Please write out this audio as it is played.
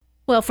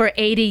Well, for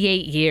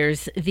 88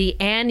 years, the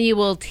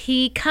annual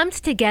tea comes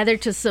together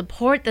to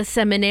support the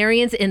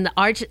seminarians in the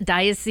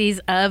Archdiocese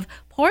of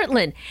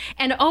Portland.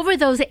 And over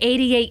those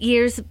 88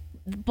 years,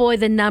 boy,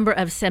 the number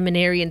of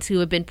seminarians who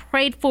have been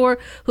prayed for,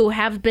 who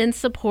have been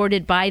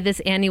supported by this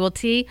annual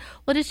tea,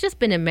 well, it's just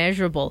been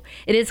immeasurable.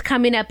 It is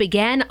coming up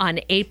again on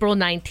April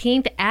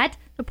 19th at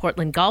the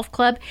Portland Golf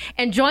Club.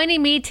 And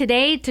joining me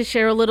today to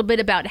share a little bit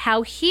about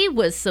how he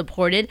was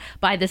supported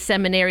by the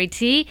seminary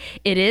tea,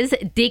 it is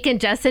Deacon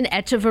Justin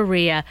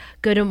Echevarria.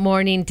 Good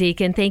morning,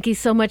 Deacon. Thank you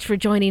so much for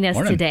joining us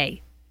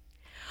today.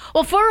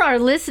 Well, for our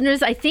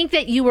listeners, I think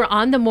that you were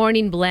on the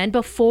Morning Blend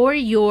before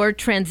your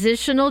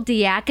transitional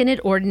diaconate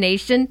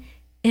ordination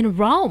in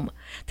Rome.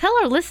 Tell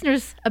our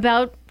listeners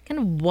about kind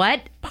of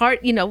what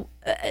part,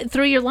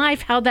 through your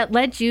life, how that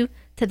led you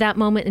to that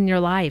moment in your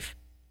life.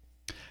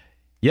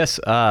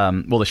 Yes.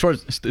 Well, the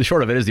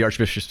short of it is the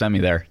Archbishop sent me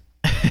there.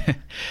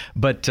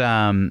 But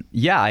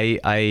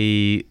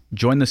I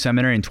joined the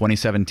seminary in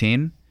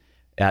 2017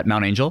 at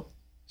Mount Angel.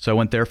 So I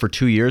went there for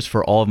 2 years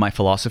for all of my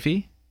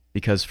philosophy,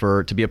 because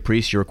to be a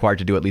priest, you're required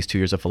to do at least 2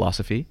 years of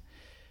philosophy.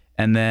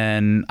 And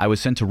then I was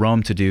sent to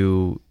Rome to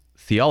do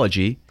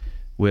theology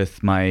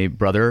with my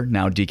brother,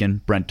 now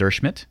Deacon Brent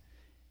Derschmidt.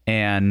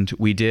 And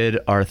we did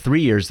our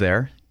 3 years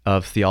there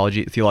of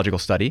theological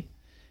study.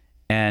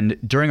 And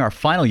during our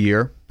final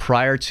year,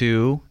 prior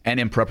to and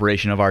in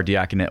preparation of our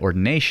diaconate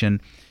ordination,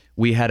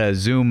 we had a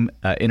Zoom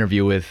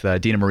interview with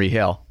Dina Marie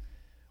Hale,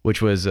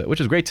 which was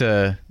great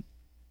to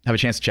have a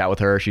chance to chat with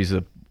her. She's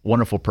a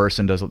wonderful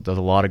person, does a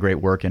lot of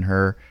great work in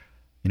her,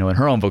 in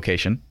her own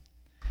vocation.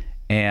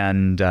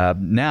 And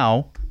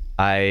now,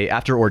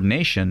 after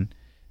ordination,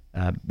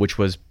 which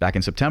was back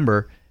in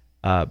September,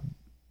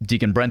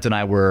 Deacon Brent and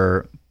I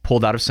were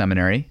pulled out of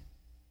seminary.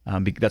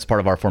 That's part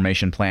of our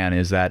formation plan,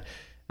 is that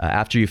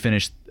after you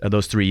finish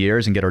those 3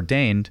 years and get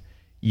ordained,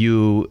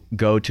 you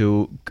go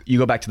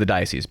back to the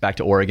diocese, back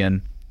to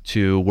Oregon,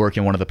 to work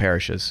in one of the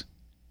parishes.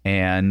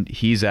 And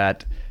he's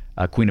at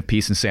Queen of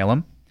Peace in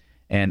Salem,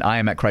 and I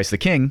am at Christ the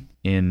King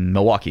in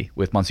Milwaukee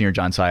with Monsignor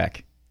John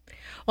Sayak.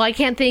 Well, I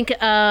can't think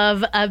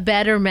of a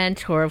better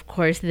mentor, of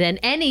course, than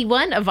any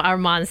one of our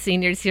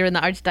monsignors here in the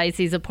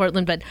Archdiocese of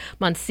Portland, but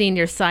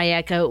Monsignor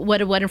Sayak,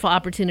 what a wonderful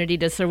opportunity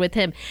to serve with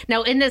him.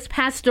 Now, in this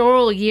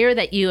pastoral year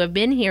that you have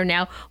been here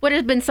now, what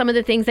have been some of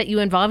the things that you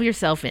involve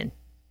yourself in?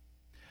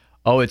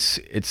 Oh, it's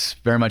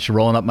very much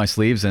rolling up my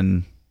sleeves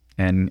and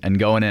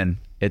going in.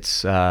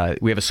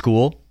 We have a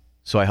school,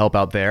 so I help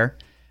out there,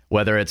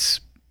 whether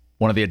it's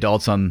one of the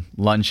adults on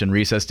lunch and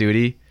recess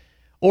duty,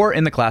 or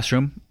in the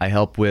classroom. I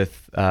help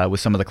with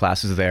some of the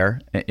classes there,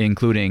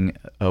 including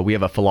we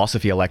have a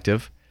philosophy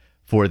elective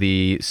for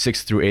the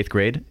 6th through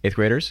 8th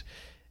graders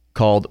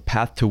called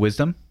Path to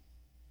Wisdom.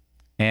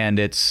 And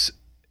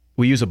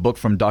we use a book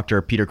from Dr.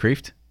 Peter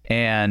Kreeft,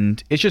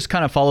 and it just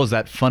kind of follows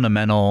that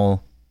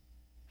fundamental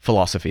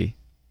philosophy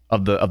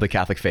of the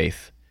Catholic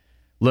faith.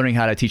 Learning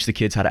how to teach the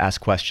kids how to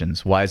ask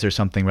questions. Why is there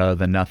something rather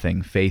than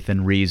nothing? Faith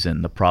and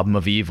reason, the problem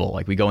of evil.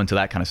 Like, we go into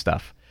that kind of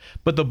stuff.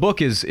 But the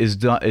book is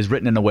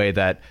written in a way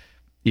that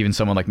even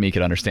someone like me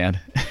could understand.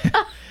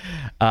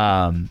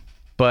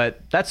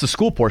 But that's the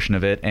school portion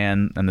of it,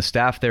 and the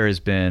staff there has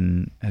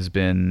been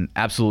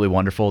absolutely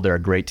wonderful. They're a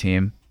great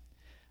team,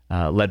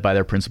 led by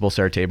their principal,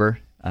 Sarah Tabor,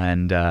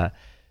 and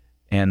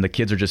the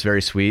kids are just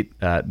very sweet.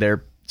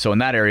 So in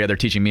that area, they're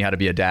teaching me how to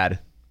be a dad.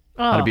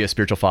 How to be a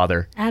spiritual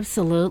father.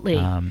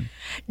 Absolutely.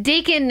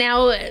 Deacon,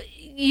 now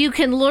you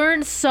can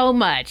learn so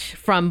much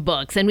from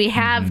books, and we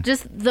have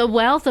just the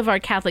wealth of our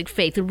Catholic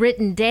faith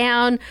written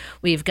down.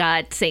 We've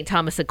got St.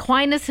 Thomas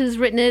Aquinas who's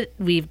written it.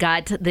 We've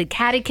got the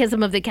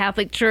Catechism of the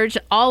Catholic Church,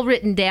 all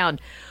written down.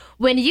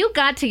 When you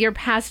got to your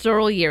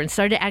pastoral year and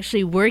started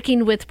actually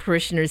working with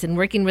parishioners and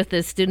working with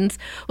the students,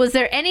 was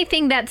there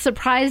anything that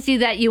surprised you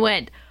that you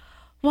went,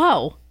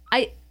 whoa,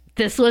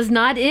 this was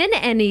not in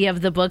any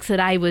of the books that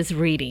I was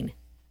reading?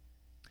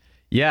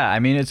 Yeah, I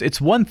mean, it's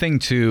one thing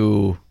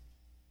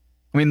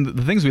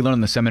the things we learn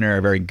in the seminary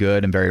are very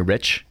good and very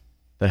rich,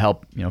 that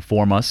help,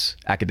 form us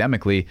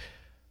academically.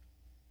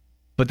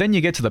 But then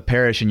you get to the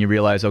parish and you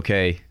realize,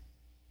 okay,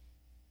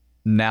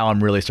 now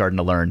I'm really starting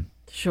to learn.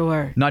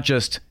 Sure. Not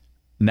just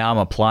now I'm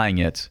applying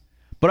it,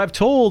 but I've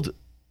told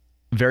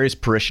various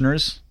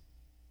parishioners,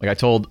 like I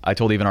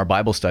told even our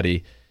Bible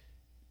study,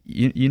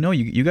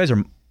 you guys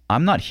are,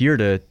 I'm not here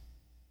to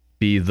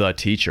be the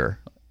teacher.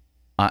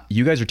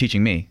 You guys are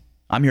teaching me.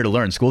 I'm here to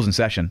learn. School's in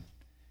session.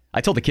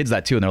 I told the kids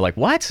that too, and they're like,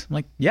 what? I'm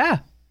like, yeah.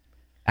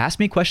 Ask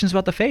me questions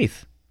about the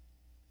faith.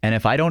 And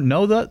if I don't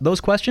know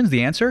those questions,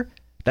 the answer,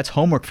 that's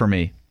homework for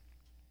me.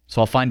 So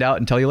I'll find out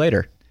and tell you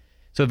later.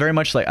 So very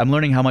much like I'm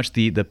learning how much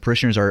the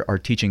parishioners are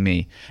teaching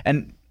me.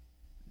 And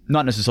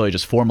not necessarily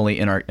just formally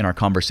in our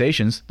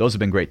conversations. Those have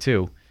been great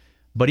too.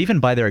 But even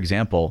by their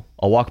example,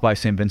 I'll walk by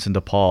St. Vincent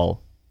de Paul,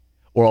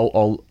 or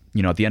I'll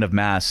at the end of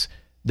Mass,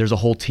 there's a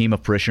whole team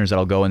of parishioners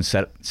that'll go and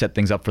set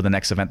things up for the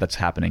next event that's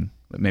happening.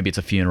 Maybe it's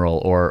a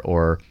funeral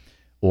or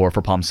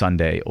for Palm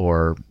Sunday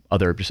or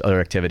other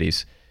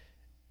activities.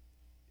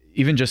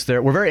 Even just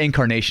there, we're very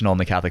incarnational in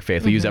the Catholic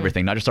faith. We use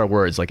everything, not just our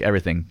words, like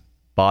everything.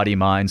 body,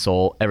 mind,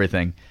 soul,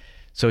 everything.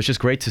 So it's just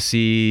great to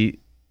see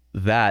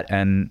that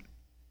and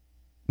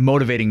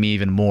motivating me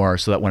even more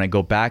so that when I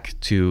go back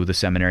to the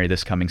seminary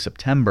this coming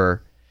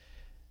September,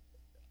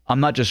 I'm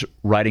not just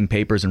writing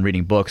papers and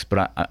reading books,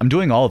 but I'm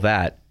doing all of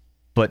that.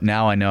 But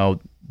now I know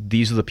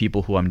these are the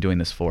people who I'm doing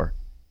this for.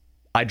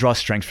 I draw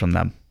strength from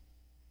them.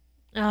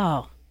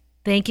 Oh,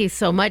 thank you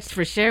so much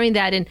for sharing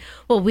that. And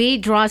well, we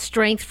draw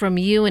strength from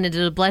you, and it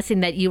is a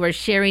blessing that you are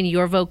sharing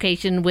your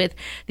vocation with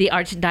the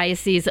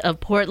Archdiocese of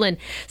Portland.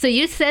 So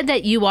you said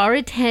that you are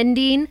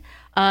attending,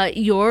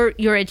 your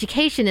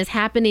education is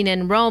happening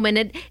in Rome,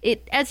 and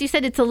it as you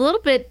said, it's a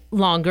little bit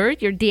longer.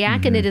 Your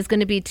diaconate is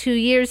going to be 2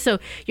 years. So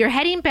you're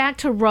heading back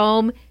to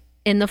Rome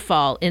in the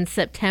fall, in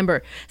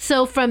September.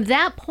 So from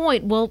that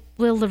point, will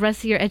the rest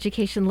of your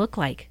education look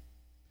like?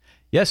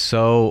 Yes,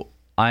 so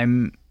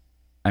I'm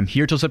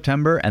here till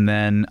September, and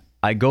then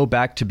I go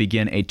back to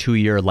begin a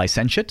 2-year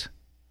licentiate.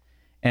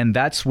 And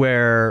that's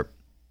where,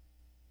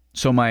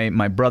 so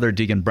my brother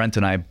Deacon Brent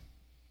and I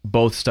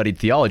both studied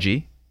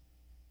theology.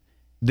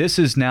 This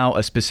is now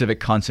a specific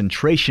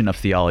concentration of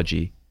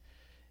theology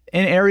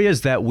in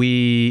areas that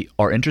we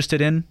are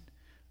interested in,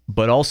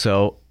 but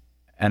also,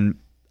 and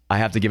I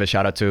have to give a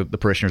shout out to the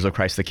parishioners of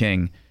Christ the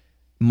King,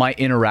 my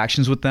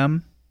interactions with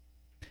them,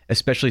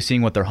 especially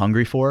seeing what they're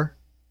hungry for,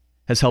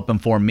 has helped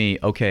inform me,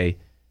 okay,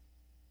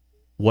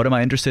 what am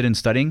I interested in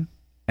studying,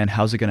 and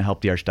how's it going to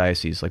help the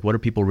Archdiocese? Like, what do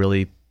people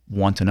really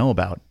want to know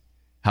about?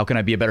 How can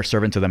I be a better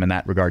servant to them in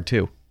that regard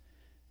too?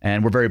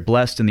 And we're very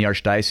blessed in the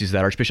Archdiocese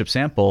that Archbishop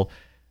Sample,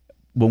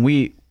 when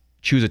we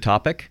choose a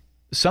topic,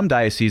 some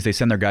dioceses, they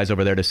send their guys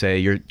over there to say,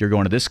 you're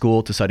going to this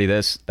school to study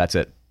this, that's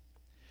it.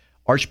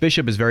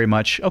 Archbishop is very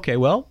much, okay,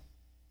 well,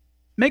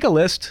 make a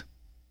list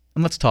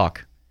and let's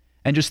talk.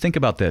 And just think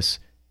about this.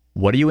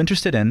 What are you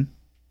interested in,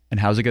 and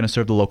how's it going to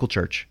serve the local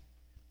church?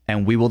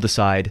 And we will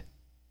decide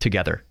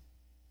together.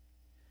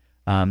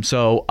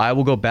 So I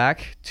will go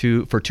back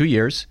for 2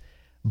 years,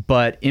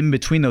 but in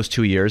between those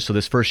 2 years, so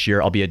this first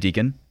year I'll be a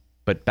deacon,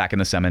 but back in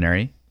the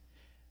seminary.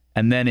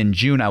 And then in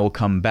June, I will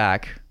come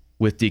back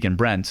with Deacon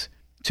Brent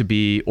to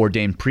be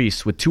ordained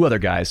priest with 2 other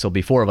guys. So it'll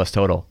be 4 of us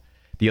total.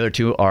 The other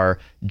 2 are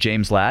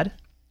James Ladd,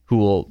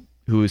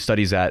 who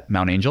studies at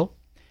Mount Angel,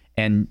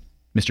 and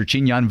Mr.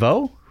 Chin Yan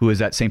Vo, who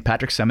is at St.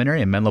 Patrick's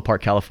Seminary in Menlo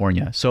Park,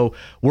 California. So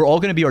we're all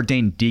going to be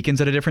ordained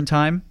deacons at a different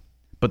time,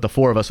 but the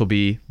 4 of us will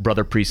be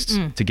brother priests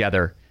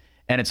together.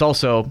 And it's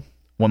also,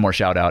 one more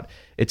shout out,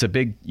 it's a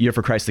big year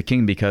for Christ the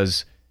King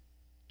because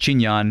Chin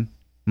Yan,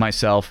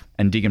 myself,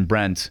 and Deacon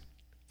Brent,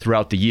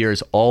 throughout the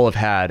years, all have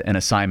had an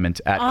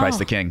assignment at Christ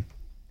the King.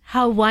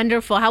 How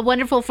wonderful. How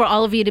wonderful for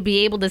all of you to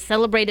be able to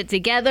celebrate it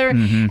together.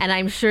 And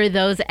I'm sure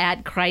those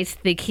at Christ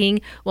the King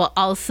will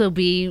also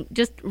be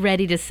just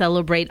ready to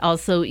celebrate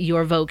also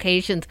your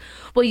vocations.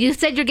 Well, you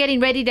said you're getting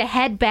ready to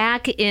head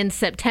back in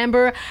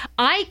September.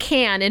 I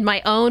can, in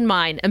my own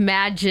mind,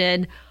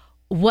 imagine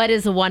what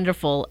is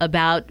wonderful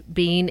about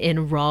being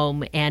in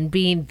Rome and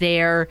being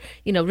there,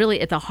 really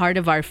at the heart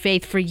of our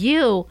faith. For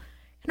you,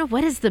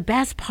 what is the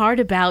best part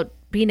about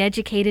being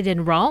educated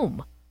in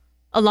Rome,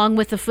 along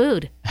with the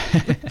food?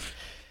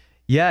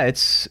 Yeah,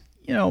 it's,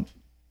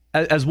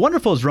 as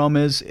wonderful as Rome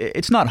is,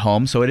 it's not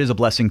home, so it is a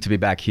blessing to be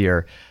back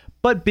here.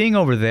 But being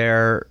over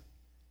there,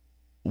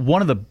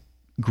 one of the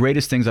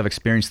greatest things I've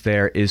experienced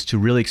there is to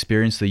really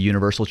experience the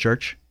universal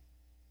church.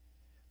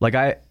 Like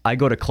I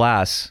go to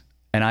class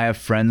and I have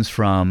friends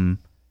from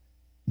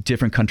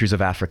different countries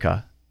of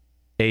Africa,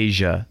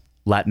 Asia,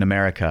 Latin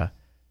America,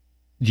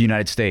 the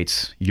United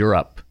States,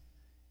 Europe,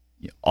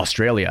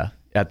 Australia.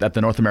 At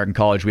the North American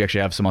College, we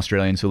actually have some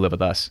Australians who live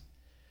with us.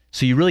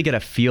 So you really get a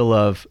feel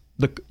of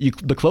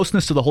the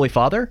closeness to the Holy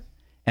Father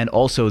and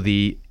also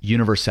the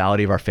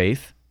universality of our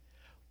faith.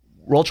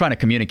 We're all trying to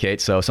communicate,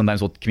 so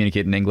sometimes we'll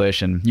communicate in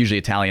English, and usually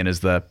Italian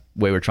is the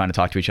way we're trying to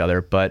talk to each other.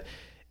 But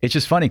it's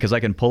just funny because I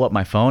can pull up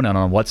my phone, and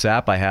on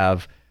WhatsApp I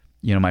have,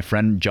 my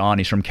friend John,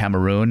 he's from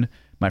Cameroon,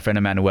 my friend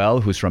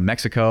Emmanuel, who's from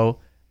Mexico,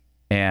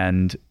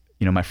 and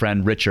my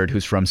friend Richard,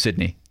 who's from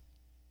Sydney.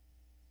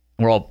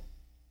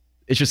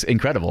 It's just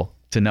incredible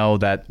to know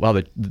that,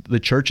 wow, the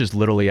church is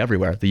literally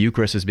everywhere. The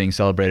Eucharist is being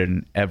celebrated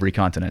in every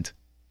continent.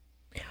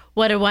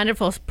 What a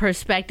wonderful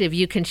perspective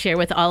you can share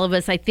with all of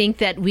us. I think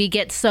that we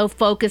get so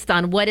focused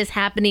on what is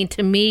happening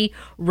to me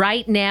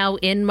right now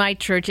in my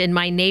church, in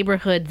my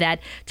neighborhood, that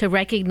to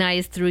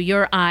recognize through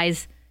your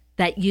eyes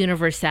that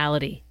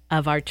universality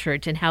of our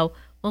church and how,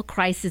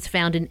 Christ is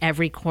found in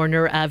every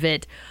corner of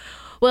it.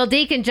 Well,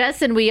 Deacon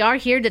Justin, we are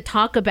here to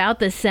talk about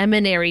the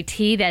seminary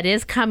tea that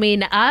is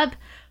coming up.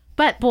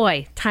 But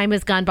boy, time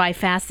has gone by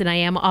fast and I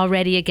am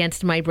already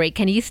against my break.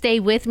 Can you stay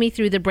with me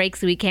through the break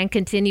so we can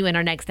continue in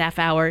our next half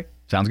hour?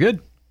 Sounds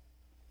good.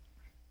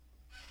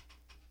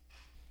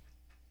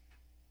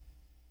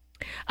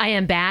 I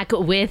am back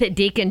with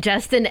Deacon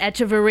Justin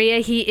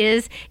Echevarria. He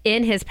is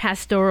in his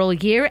pastoral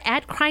year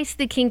at Christ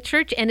the King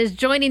Church and is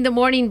joining the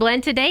Morning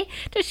Blend today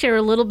to share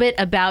a little bit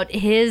about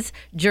his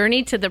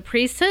journey to the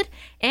priesthood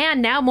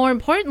and now, more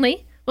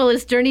importantly, Well,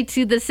 it's Journey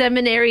to the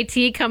Seminary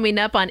Tea coming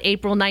up on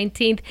April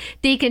 19th.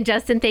 Deacon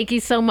Justin, thank you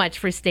so much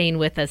for staying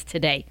with us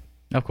today.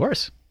 Of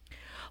course.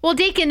 Well,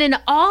 Deacon, in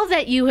all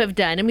that you have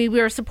done, I mean,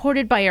 we were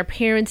supported by our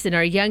parents in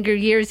our younger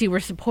years. You were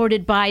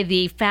supported by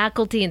the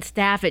faculty and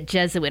staff at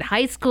Jesuit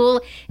High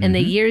School in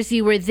the years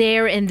you were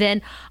there, and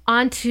then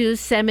on to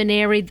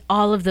seminary,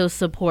 all of those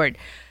support.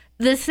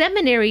 The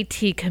Seminary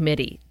Tea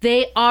Committee,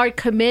 they are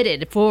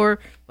committed for,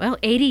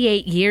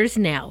 88 years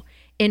now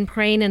in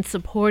praying and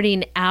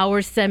supporting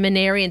our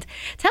seminarians.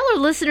 Tell our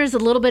listeners a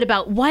little bit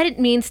about what it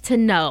means to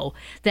know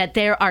that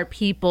there are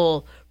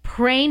people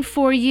praying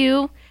for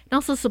you and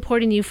also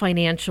supporting you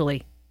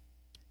financially.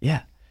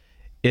 Yeah.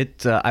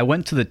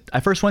 I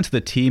first went to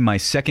the tea my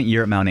second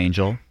year at Mount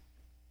Angel.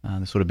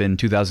 This would have been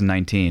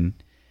 2019.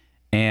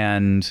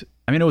 And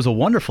I mean, it was a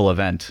wonderful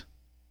event.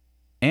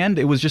 And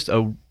it was just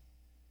a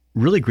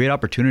really great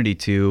opportunity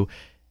to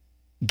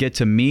get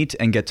to meet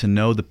and get to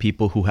know the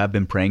people who have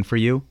been praying for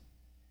you.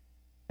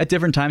 At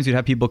different times, you'd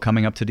have people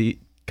coming up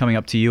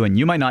to you, and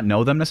you might not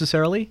know them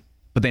necessarily,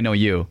 but they know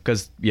you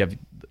because you have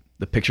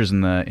the pictures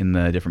in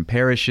the different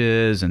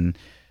parishes, and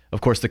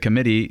of course, the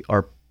committee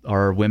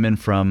are women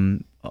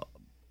from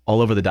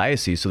all over the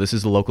diocese. So this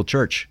is the local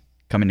church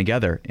coming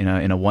together in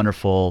a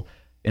wonderful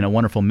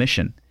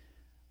mission.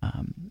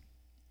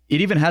 It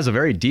even has a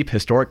very deep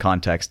historic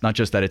context, not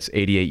just that it's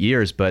 88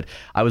 years, but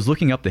I was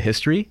looking up the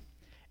history,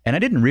 and I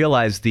didn't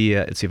realize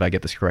let's see if I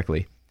get this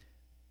correctly.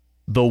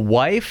 The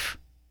wife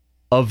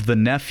of the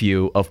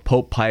nephew of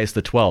Pope Pius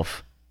XII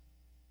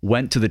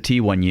went to the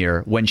tea one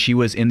year when she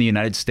was in the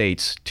United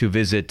States to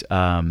visit.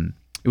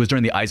 It was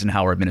during the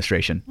Eisenhower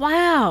administration.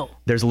 Wow.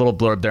 There's a little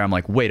blurb there. I'm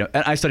like, wait. And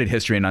I studied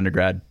history in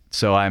undergrad,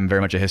 so I'm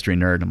very much a history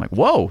nerd. I'm like,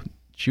 whoa,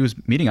 she was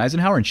meeting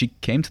Eisenhower and she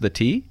came to the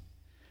tea?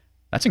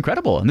 That's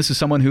incredible. And this is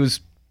someone who's,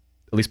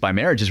 at least by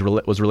marriage,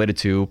 was related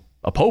to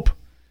a pope.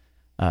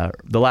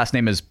 The last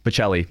name is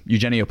Pacelli.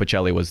 Eugenio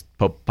Pacelli was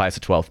Pope Pius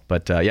XII.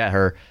 But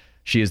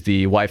she is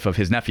the wife of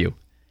his nephew.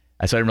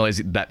 So I didn't realize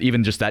that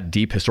even just that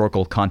deep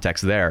historical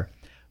context there.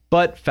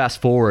 But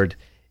fast forward,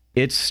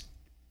 I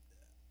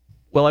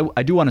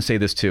do want to say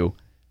this too.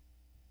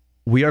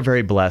 We are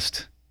very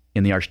blessed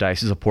in the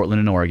Archdiocese of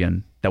Portland and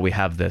Oregon that we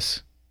have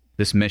this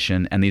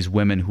mission and these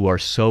women who are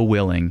so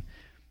willing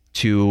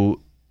to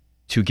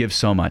give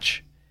so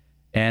much.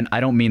 And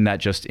I don't mean that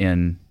just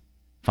in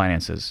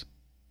finances.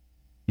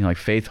 Like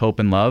faith, hope,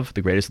 and love.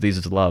 The greatest of these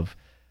is love.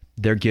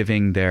 They're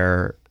giving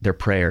their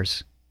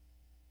prayers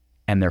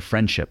and their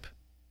friendship.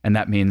 And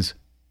that means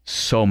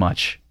so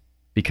much,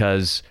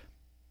 because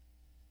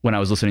when I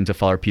was listening to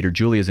Father Peter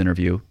Julia's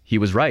interview, he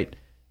was right.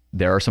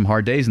 There are some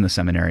hard days in the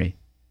seminary,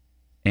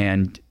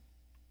 and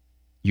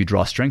you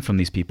draw strength from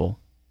these people,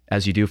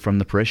 as you do from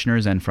the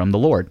parishioners and from the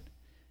Lord,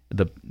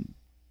 the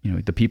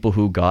people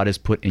who God has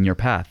put in your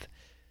path.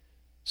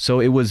 So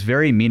it was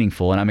very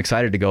meaningful, and I'm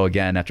excited to go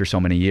again after so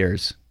many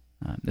years,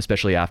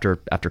 especially after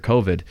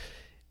COVID,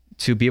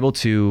 to be able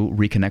to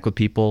reconnect with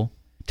people,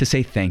 to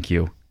say thank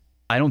you.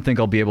 I don't think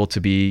I'll be able to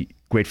be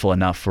grateful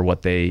enough for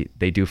what they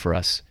do for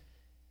us.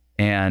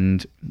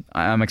 And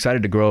I'm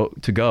excited to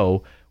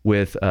go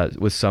with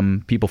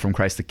some people from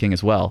Christ the King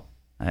as well.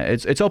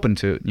 It's open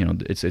to,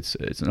 it's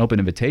an open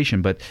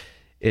invitation, but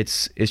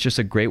it's just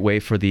a great way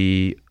for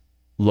the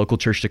local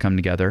church to come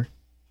together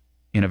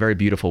in a very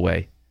beautiful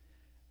way.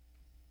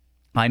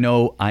 I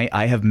know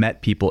I have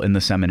met people in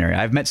the seminary.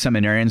 I've met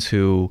seminarians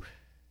who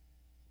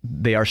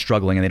they are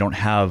struggling and they don't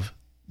have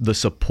the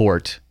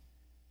support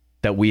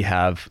that we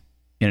have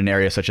in an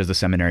area such as the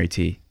seminary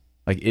tea.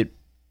 Like it,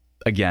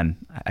 again,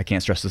 I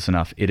can't stress this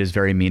enough. It is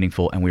very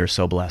meaningful, and we are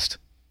so blessed.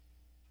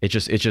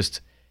 It's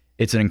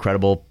an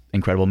incredible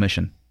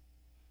mission.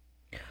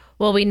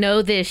 Well, we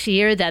know this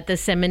year that the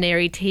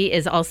Seminary Tea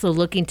is also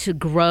looking to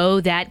grow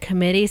that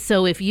committee.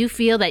 So if you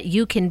feel that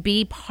you can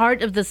be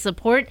part of the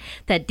support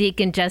that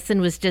Deacon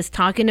Justin was just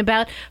talking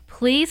about,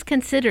 please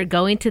consider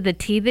going to the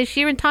tea this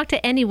year and talk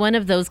to any one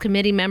of those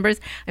committee members.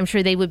 I'm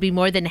sure they would be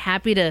more than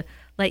happy to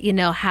let you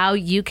know how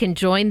you can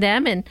join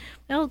them and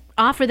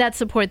offer that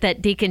support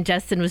that Deacon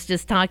Justin was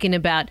just talking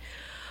about.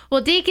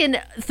 Well, Deacon,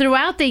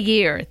 throughout the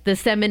year, the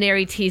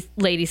Seminary Tea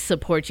ladies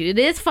support you. It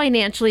is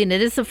financially, and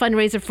it is a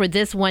fundraiser for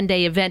this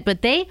one-day event,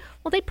 but they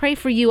pray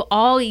for you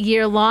all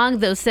year long.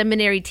 Those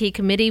Seminary Tea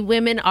committee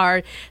women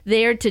are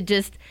there to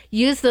just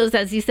use those,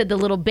 as you said, the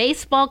little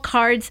baseball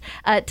cards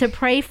to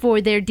pray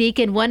for their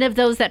deacon. One of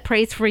those that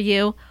prays for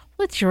you,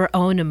 it's your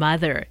own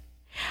mother.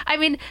 I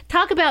mean,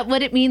 talk about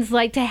what it means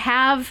like to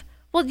have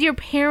your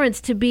parents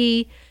to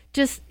be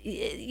just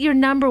your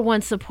number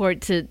one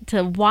support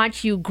to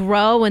watch you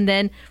grow and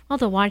then,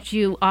 to watch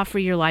you offer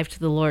your life to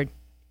the Lord.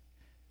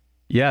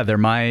 Yeah, they're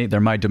my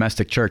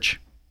domestic church.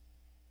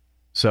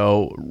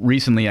 So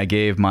recently I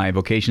gave my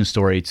vocation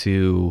story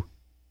to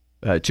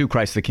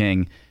Christ the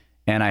King,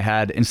 and I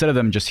had, instead of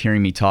them just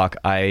hearing me talk,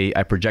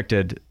 I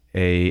projected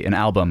an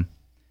album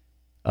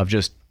of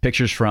just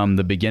pictures from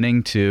the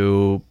beginning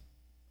to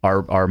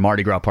our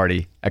Mardi Gras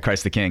party at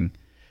Christ the King,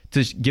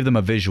 to give them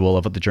a visual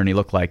of what the journey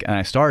looked like. And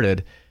I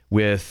started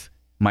with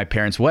my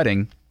parents'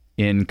 wedding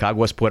in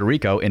Caguas, Puerto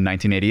Rico in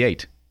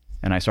 1988.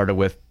 And I started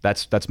with,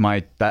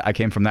 I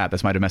came from that.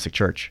 That's my domestic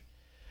church.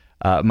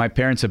 My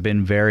parents have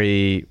been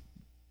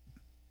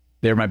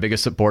they're my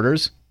biggest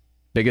supporters,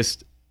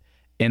 biggest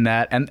in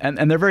that.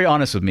 And they're very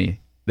honest with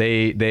me.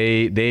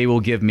 They will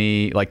give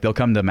me, like, they'll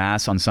come to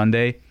mass on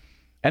Sunday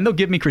and they'll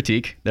give me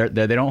critique. They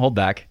don't hold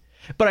back,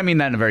 but I mean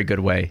that in a very good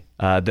way.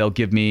 They'll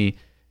give me,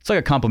 it's like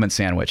a compliment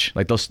sandwich.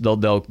 Like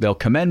they'll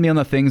commend me on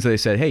the things that they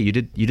said, hey, you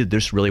did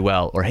this really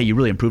well, or hey, you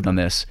really improved on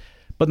this.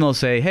 But then they'll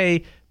say,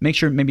 hey, make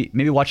sure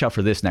maybe watch out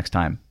for this next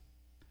time.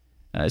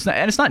 It's not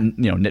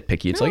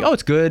nitpicky. It's like, oh,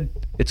 it's good.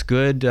 It's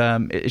good.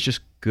 It's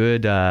just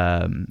good.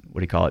 What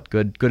do you call it?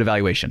 Good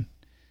evaluation.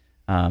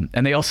 And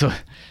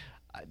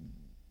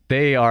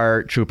they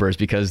are troopers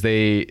because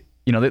they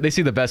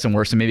see the best and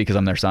worst in me because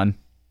I'm their son.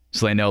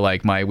 So they know,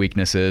 like, my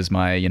weaknesses,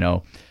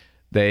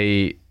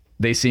 they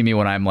see me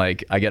when I'm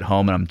like, I get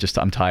home and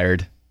I'm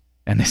tired,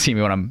 and they see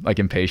me when I'm like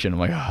impatient. I'm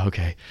like, oh,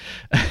 okay.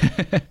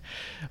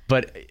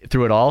 But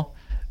through it all,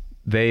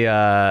 they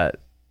are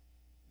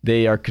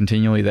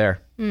continually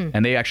there.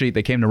 And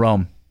they came to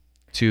Rome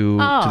to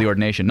the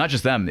ordination. Not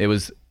just them.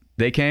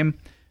 They came,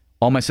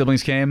 all my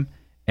siblings came,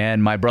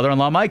 and my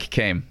brother-in-law Mike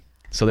came.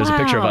 So there's a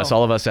picture of us,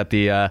 all of us at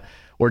the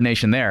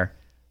ordination there.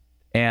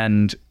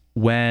 And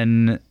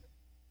when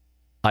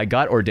I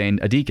got ordained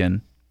a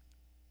deacon,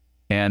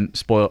 and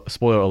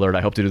spoiler alert,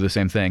 I hope to do the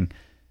same thing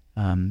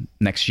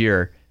next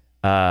year,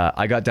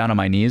 I got down on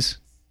my knees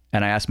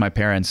and I asked my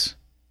parents,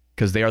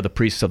 because they are the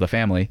priests of the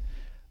family,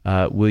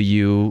 will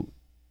you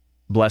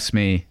bless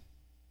me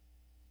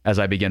as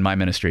I begin my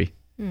ministry?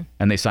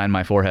 And they signed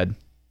my forehead.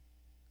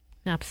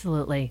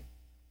 Absolutely.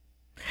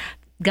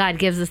 God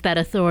gives us that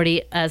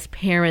authority as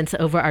parents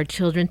over our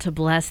children to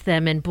bless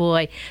them. And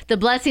boy, the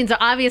blessings are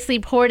obviously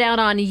poured out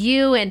on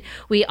you, and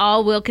we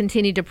all will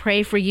continue to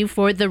pray for you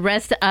for the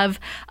rest of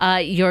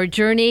your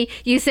journey.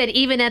 You said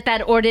even at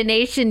that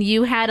ordination,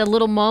 you had a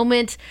little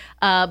moment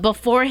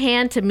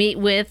beforehand to meet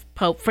with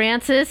Pope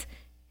Francis.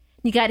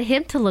 You got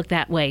him to look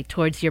that way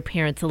towards your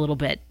parents a little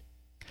bit.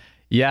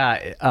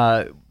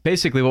 Yeah.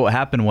 Basically what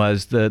happened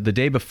was the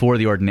day before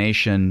the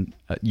ordination,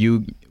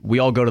 we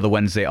all go to the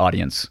Wednesday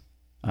audience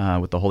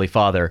with the Holy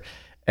Father,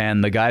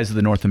 and the guys of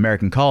the North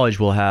American College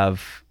will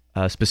have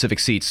specific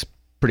seats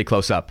pretty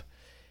close up.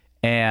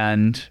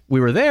 And we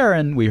were there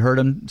and we heard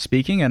him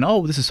speaking, and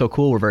oh, this is so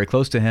cool. We're very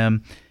close to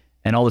him.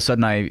 And all of a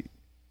sudden I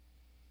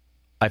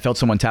felt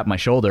someone tap my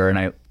shoulder, and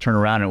I turned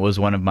around and it was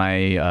one of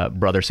my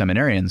brother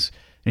seminarians.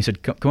 And he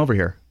said, come over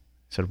here.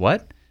 I said,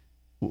 what?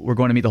 We're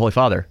going to meet the Holy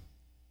Father.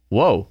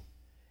 Whoa.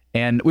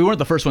 And we weren't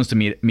the first ones to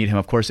meet him,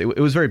 of course. It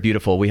was very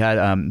beautiful. We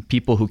had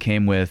people who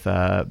came with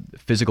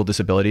physical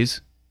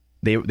disabilities.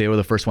 They were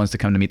the first ones to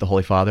come to meet the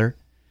Holy Father,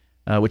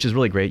 which is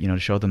really great, to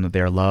show them that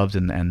they are loved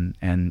and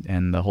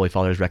the Holy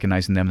Father is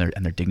recognizing them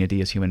and their dignity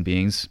as human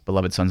beings,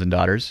 beloved sons and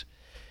daughters.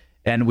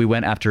 And we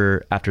went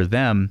after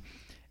them,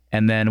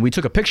 and then we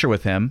took a picture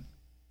with him,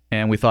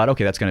 and we thought,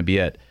 okay, that's going to be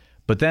it.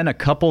 But then a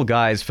couple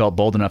guys felt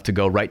bold enough to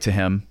go right to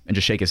him and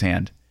just shake his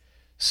hand.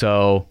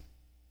 So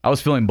I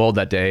was feeling bold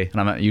that day, and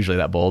I'm not usually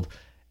that bold.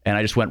 And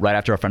I just went right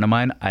after a friend of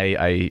mine.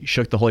 I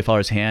shook the Holy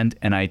Father's hand,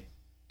 and I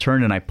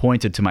turned and I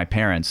pointed to my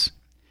parents.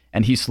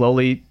 And he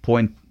slowly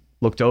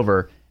looked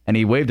over, and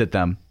he waved at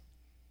them.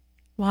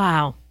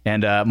 Wow.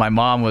 And my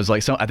mom was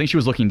like, I think she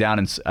was looking down,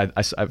 and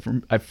I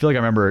feel like I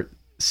remember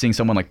seeing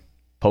someone like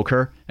poke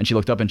her, and she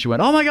looked up and she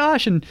went, oh my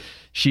gosh. And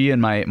she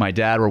and my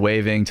dad were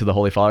waving to the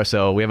Holy Father.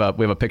 So we have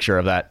a picture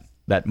of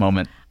that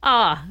moment.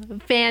 Ah,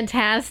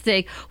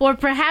 fantastic. Or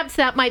perhaps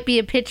that might be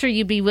a picture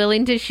you'd be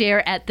willing to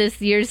share at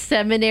this year's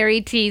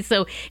Seminary Tea.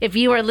 So if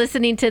you are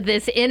listening to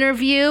this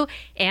interview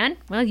and,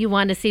 well, you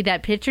want to see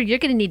that picture, you're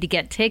going to need to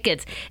get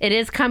tickets. It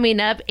is coming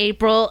up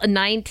April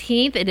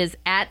 19th. It is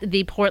at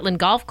the Portland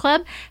Golf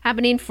Club,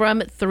 happening from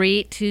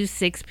 3 to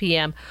 6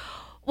 p.m.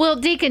 Well,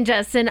 Deacon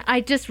Justin,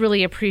 I just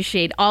really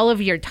appreciate all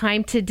of your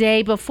time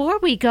today. Before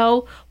we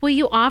go, will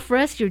you offer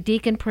us your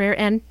deacon prayer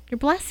and your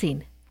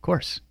blessing? Of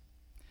course.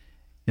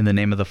 In the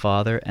name of the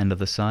Father, and of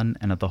the Son,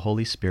 and of the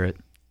Holy Spirit.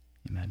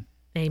 Amen.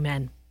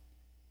 Amen.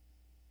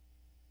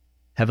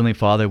 Heavenly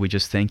Father, we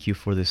just thank you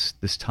for this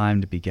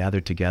time to be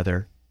gathered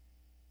together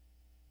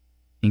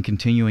in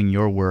continuing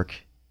your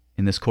work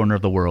in this corner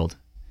of the world,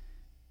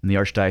 in the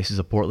Archdiocese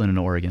of Portland and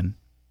Oregon.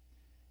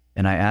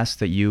 And I ask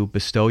that you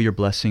bestow your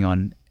blessing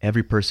on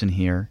every person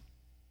here,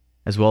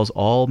 as well as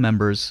all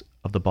members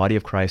of the body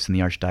of Christ in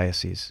the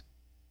Archdiocese.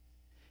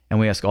 And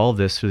we ask all of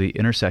this through the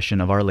intercession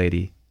of Our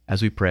Lady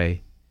as we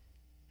pray,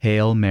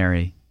 Hail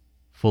Mary,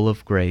 full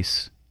of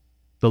grace,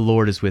 the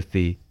Lord is with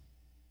thee.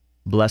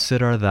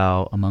 Blessed art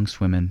thou amongst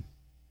women,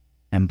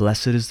 and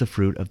blessed is the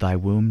fruit of thy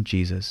womb,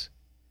 Jesus.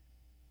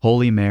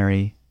 Holy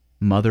Mary,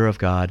 Mother of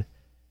God,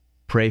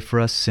 pray for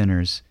us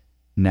sinners,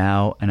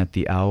 now and at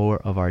the hour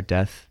of our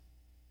death.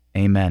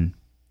 Amen.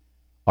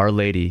 Our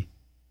Lady,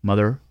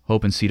 Mother,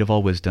 Hope, and Seat of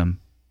all wisdom,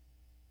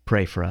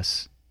 pray for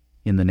us.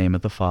 In the name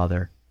of the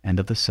Father, and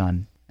of the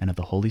Son, and of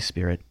the Holy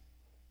Spirit.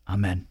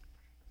 Amen.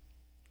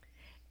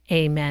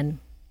 Amen.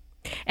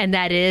 And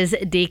that is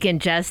Deacon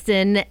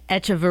Justin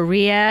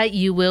Echevarria.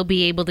 You will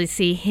be able to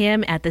see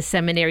him at the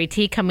Seminary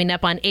Tea coming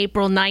up on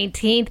April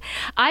 19th.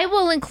 I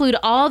will include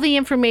all the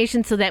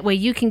information so that way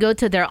you can go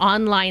to their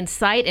online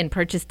site and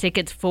purchase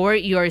tickets for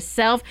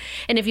yourself.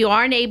 And if you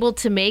aren't able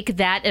to make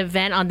that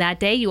event on that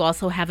day, you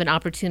also have an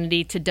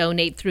opportunity to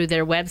donate through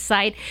their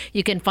website.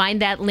 You can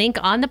find that link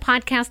on the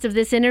podcast of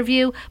this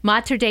interview,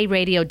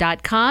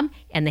 materdeiradio.com,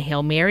 and the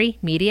Hail Mary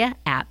Media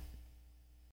app.